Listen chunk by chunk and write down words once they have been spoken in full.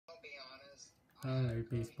Alright,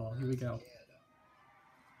 baseball. Here we go.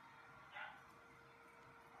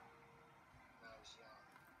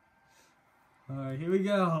 Alright, here we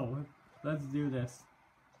go. Let's do this.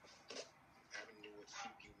 I knew what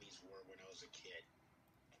CPUs were when I was a kid.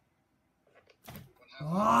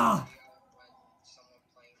 Ah! Someone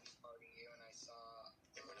playing this party here, and I saw.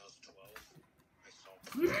 And when I was 12, I saw.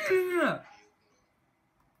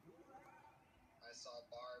 I saw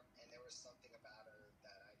Barb, and there was something about her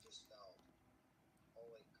that I just felt.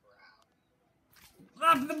 Holy crap!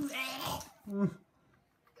 That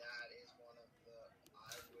is one of the.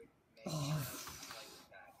 I would make like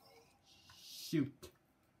that age. Shoot.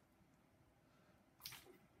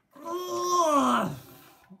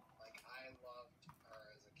 Like I loved her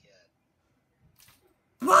as a kid.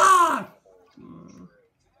 Fuck!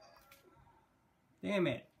 Damn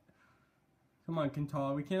it. Come on,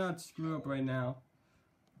 Kentaro. We cannot screw up right now.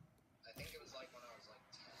 I think it was like when I was like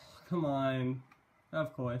 10. Come on.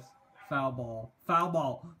 Of course. Foul ball. Foul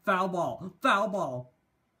ball. Foul ball. Foul ball.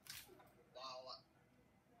 Well,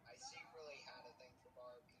 I secretly had a thing for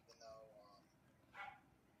Barb, even though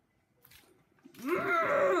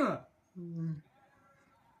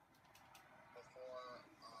before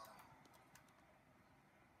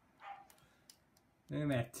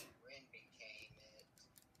Damn it. Rin became it.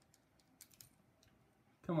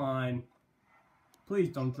 Come on. Please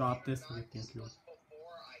don't drop this. This was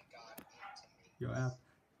before I got into me. Your app.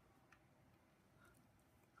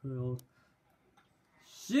 Cool.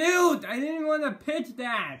 Shoot! I didn't want to pitch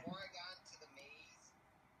that! Before I got into the maze,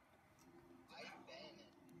 I've been in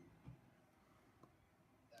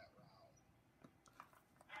that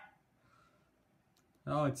route.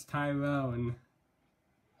 Oh, it's Tyrone.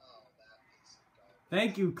 Oh, that piece of garbage.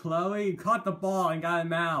 Thank you, Chloe. You caught the ball and got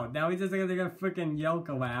him out. Now we're just gonna get freaking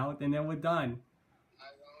Yoko out, and then we're done.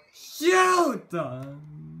 Shoot!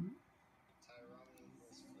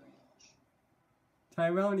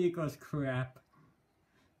 Tyrone equals crap.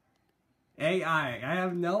 AI. I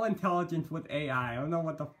have no intelligence with AI. I don't know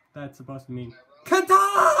what that's supposed to mean.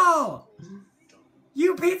 Kentaro!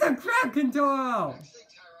 You piece of crap, Kentaro!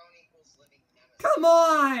 Come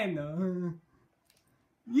on!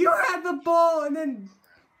 You had the ball, and then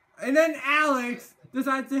Alex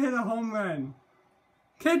decides to hit a home run.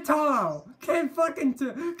 Kentaro!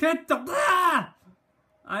 Kentaro!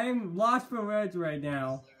 I am lost for words right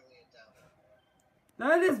now.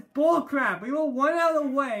 That is bullcrap. We were 1 out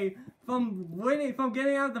away from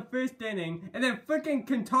getting out of the first inning, and then freaking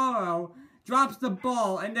Kentaro drops the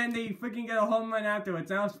ball, and then they freaking get a home run afterwards.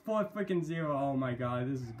 Now it's 4-0. Oh my god,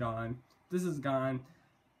 this is gone. This is gone.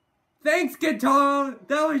 Thanks, Kentaro.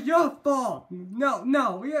 That was your fault.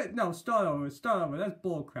 No, start over. That's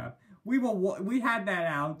bullcrap. We had that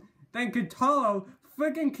out. Then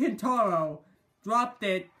freaking Kentaro dropped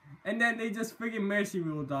it, and then they just freaking mercy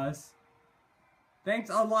ruled us.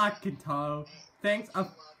 Thanks a lot, Kentaro. Thanks a...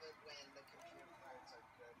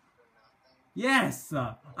 Yes!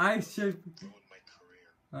 I should...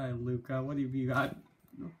 Alright, Luca, what have you got?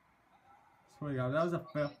 Swear to God, that was a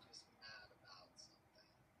fail.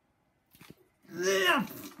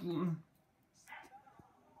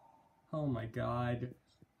 Oh my god.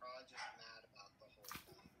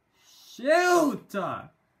 Shoot!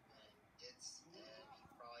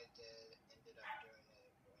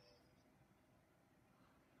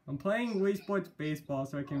 I'm playing Wii Sports Baseball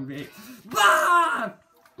so I can be. Ah!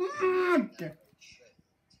 I'm gonna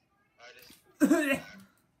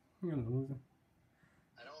lose him.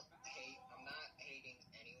 I'm not hating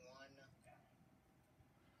anyone.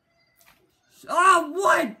 Oh,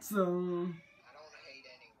 what? I don't hate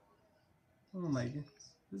anyone. Oh my god.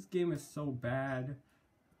 This game is so bad.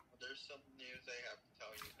 There's some news I have to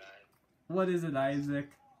tell you guys. What is it, Isaac?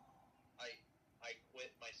 I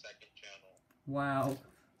quit my second channel. Wow.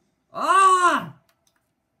 Ah!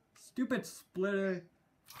 Stupid splitter.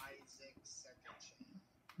 Isaac's second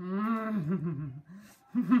channel.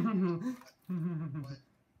 What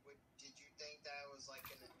did you think that was like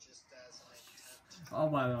just as like? Oh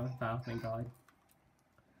wow, thank God.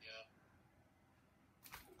 Yeah.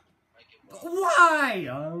 Why?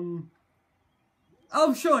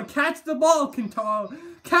 Oh sure, catch the ball, Kentaro.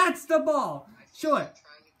 Catch the ball. Sure. Trying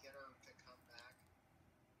to get her to come back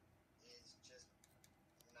is just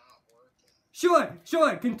not working.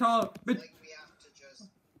 Sure, Kentaro. But Like we have to just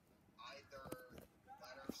either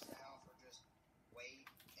let her stay off or just wait,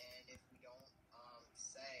 and if we don't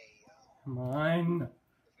say come on. if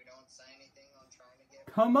we don't say anything on trying to get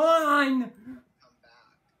her Come on. to come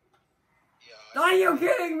back. Yeah. Are you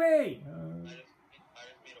kidding me? I just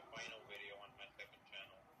made a final video on my second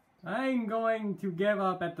channel. I'm going to give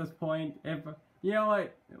up at this point. If You know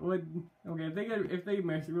what? Okay, if they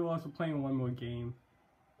miss, we're also playing one more game.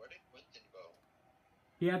 Where did Winston go?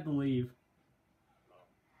 He had to leave.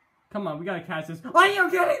 Come on, we gotta catch this. Are you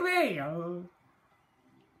kidding me?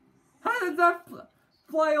 How did that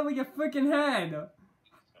fly over your freaking head?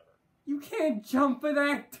 You can't jump for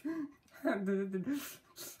that.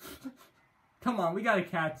 Come on, we gotta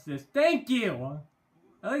catch this. Thank you.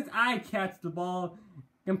 At least I catch the ball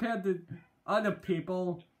compared to other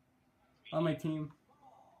people on my team.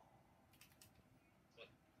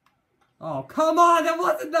 Oh, come on, that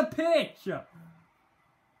wasn't the pitch. I could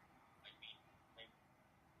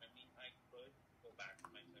go back to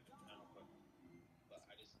my second channel, but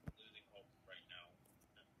I just losing hope right now.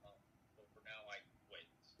 So for now, I quit.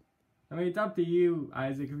 I mean, it's up to you,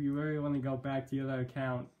 Isaac, if you really want to go back to your other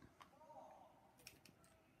account.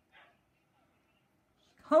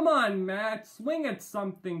 Come on, Matt, swing at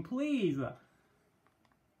something, please.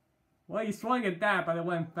 Well, you swung at that, but it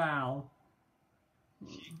went foul.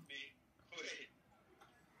 Cheat me. Quit.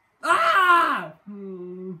 Ah!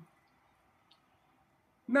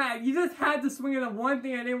 Matt, you just had to swing at the one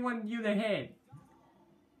thing I didn't want you to hit.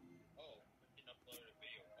 Oh, we can upload a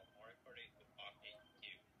video of Mario Kart 8 with Octane Q.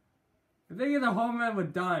 If they get a home run, we're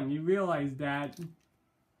done. You realize that.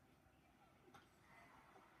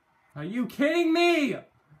 Are you kidding me?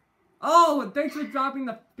 Oh, thanks for dropping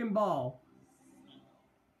the fucking ball.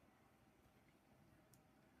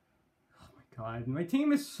 Oh my god, my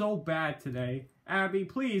team is so bad today. Abby,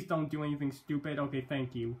 please don't do anything stupid. Okay,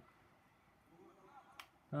 thank you.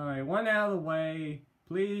 Alright, one out of the way.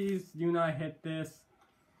 Please do not hit this.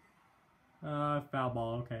 Foul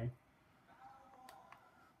ball, okay.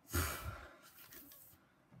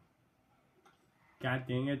 God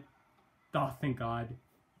dang it. Oh, thank God.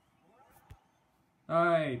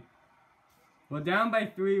 Alright. We're down by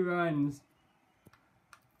 3 runs.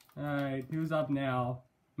 Alright, who's up now?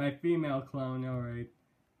 My female clone, alright.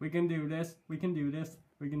 We can do this. We can do this.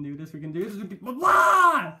 We can do this. We can do this. We can...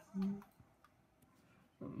 Ah!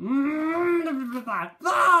 Ah!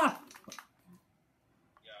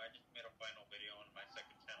 Yeah, I just made a final video on my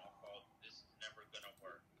second channel called This Is Never Gonna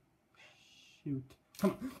Work. Shoot.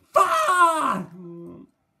 Come on. Ah!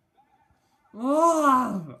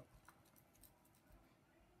 Oh!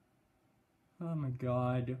 Oh my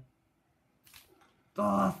god.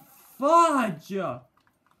 Oh, fudge!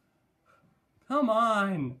 Come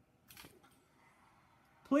on.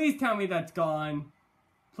 Please tell me that's gone.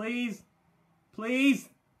 Please. Please.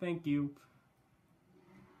 Thank you.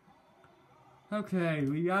 Okay,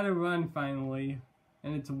 we gotta run finally.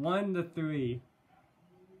 And it's 1-3.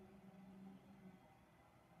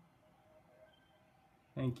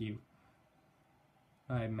 Thank you.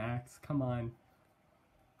 Alright, Max, come on.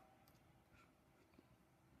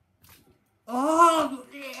 Oh!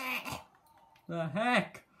 The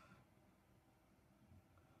heck?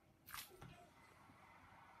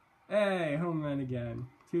 Hey, home run again.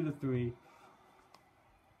 2-3.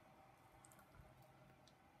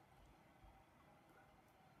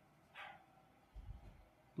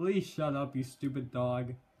 Please shut up, you stupid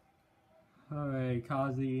dog. Alright,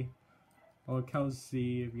 Kazi. Or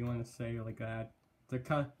Kelsey, if you want to say it like that.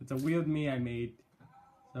 It's a weird me I made.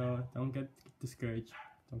 So, don't get discouraged.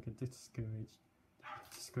 Don't get discouraged.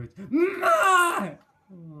 Discouraged. Ah!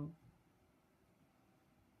 Oh.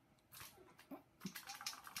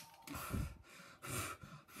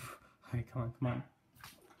 Alright, come on, come on.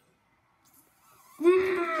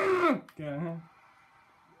 Okay.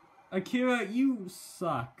 Akira, you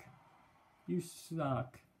suck. You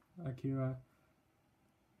suck, Akira.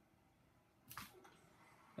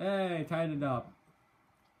 Hey, tied it up.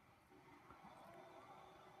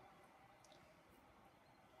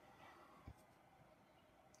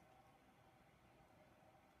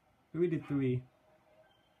 Three to 3.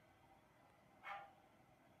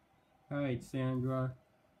 Alright, Sandra.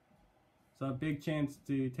 So a big chance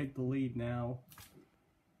to take the lead now.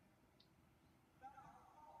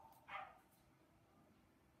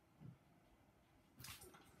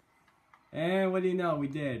 And what do you know? We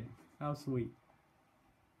did. How sweet.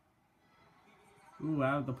 Ooh,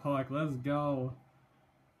 out of the park. Let's go.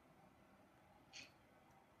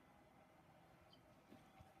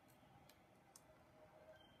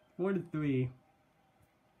 Four to 3.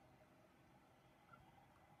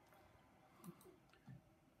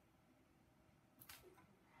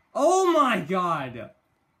 Oh my god!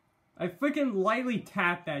 I freaking lightly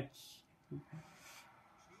tapped that.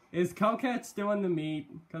 Is Cupcat still in the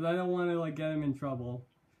meat? Because I don't want to like get him in trouble.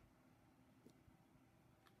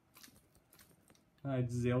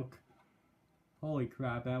 Alright, Zilk. Holy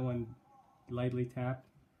crap, that one lightly tapped.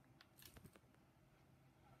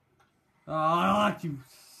 Oh, you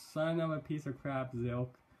son of a piece of crap, Zilk.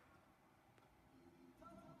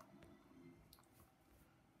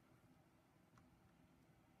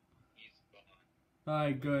 He's gone.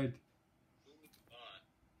 Alright, good. Who's gone?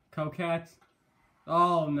 Coquette.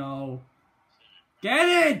 Oh no. Get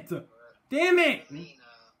it! Damn it! Mina,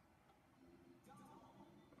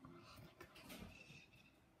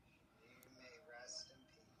 you may rest in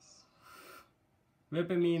peace.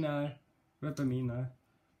 Ripamina. Ripamina.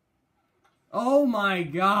 Oh my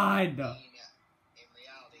god! Mina, in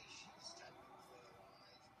reality, she's technically alive,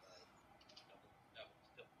 but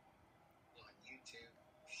Still. on YouTube,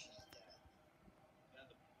 she's dead. Yeah,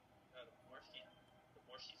 the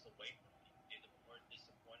more she's away from me, the more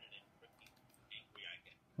disappointed and freaking angry I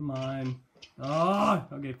get. Come on. Oh!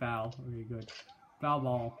 Okay, foul. Okay, good. Foul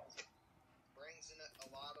ball. Brings in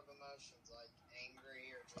a lot of emotions, like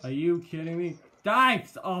angry or just... Are you kidding me?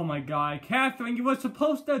 Dives! Oh my god. Catherine, you were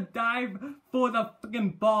supposed to dive for the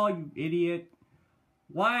fucking ball, you idiot.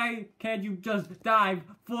 Why can't you just dive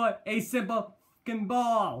for a simple fucking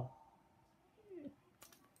ball?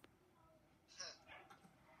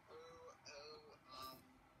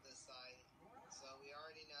 Decide. So we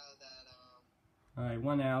already know that, Alright,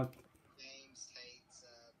 one out. James hates,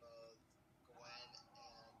 both Gwen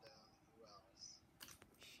and, who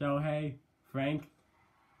else? Shohei, Frank.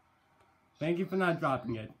 Thank you for not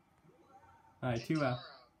dropping it. Alright, 2 out. Kentaro.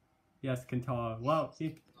 Yes, Kentaro. Well,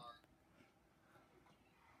 see,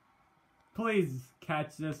 please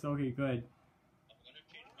catch this. Okay, good. I'm gonna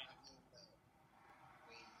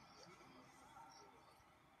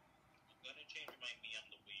change my me on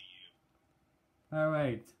the Wii U.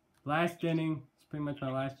 Alright, last inning. It's pretty much my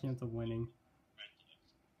last chance of winning.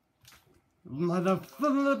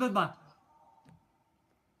 Motherfucker.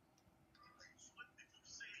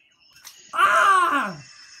 Ah!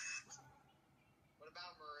 What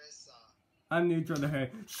about Marissa? I'm neutral to her.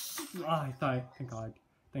 Oh, I thought. Thank God.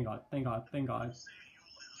 Thank God. Thank God. Thank God.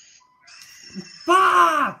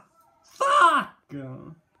 Fuck! Fuck!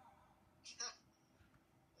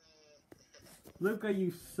 Luca,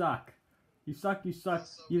 you suck. You suck. You suck.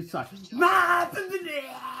 You suck.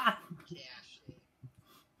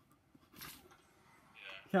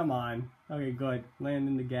 Come on. Okay, good. Land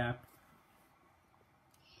in the gap.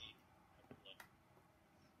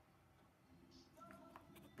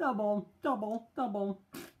 Double, double, double.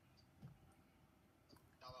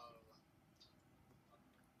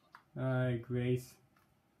 Alright, Grace.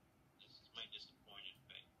 This is my disappointing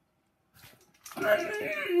face. I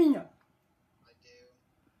do.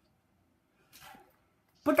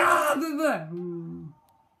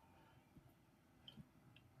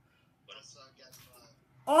 Also, guess what?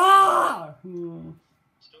 Oh!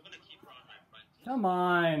 Still gonna keep her on my front team. Come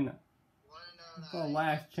on. You wanna know It's what the I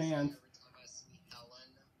last have to say chance. every time I see Helen?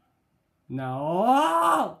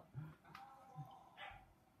 No.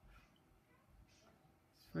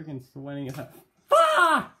 Freaking sweating as hell.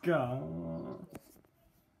 Fuck!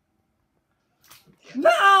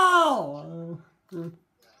 No! Yes.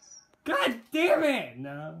 God damn it!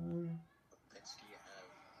 No. What picks do you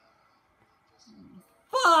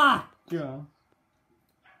have? Fuck!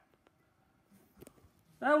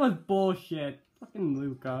 That was bullshit. Fucking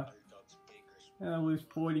Luca. Underdog's Baker's. And I lose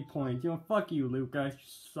 40 points. You know, fuck you, Luca.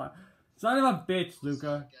 Son of a bitch,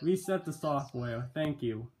 Luca. Reset the software. Thank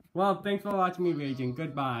you. Well, thanks for watching me raging.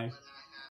 Goodbye. When I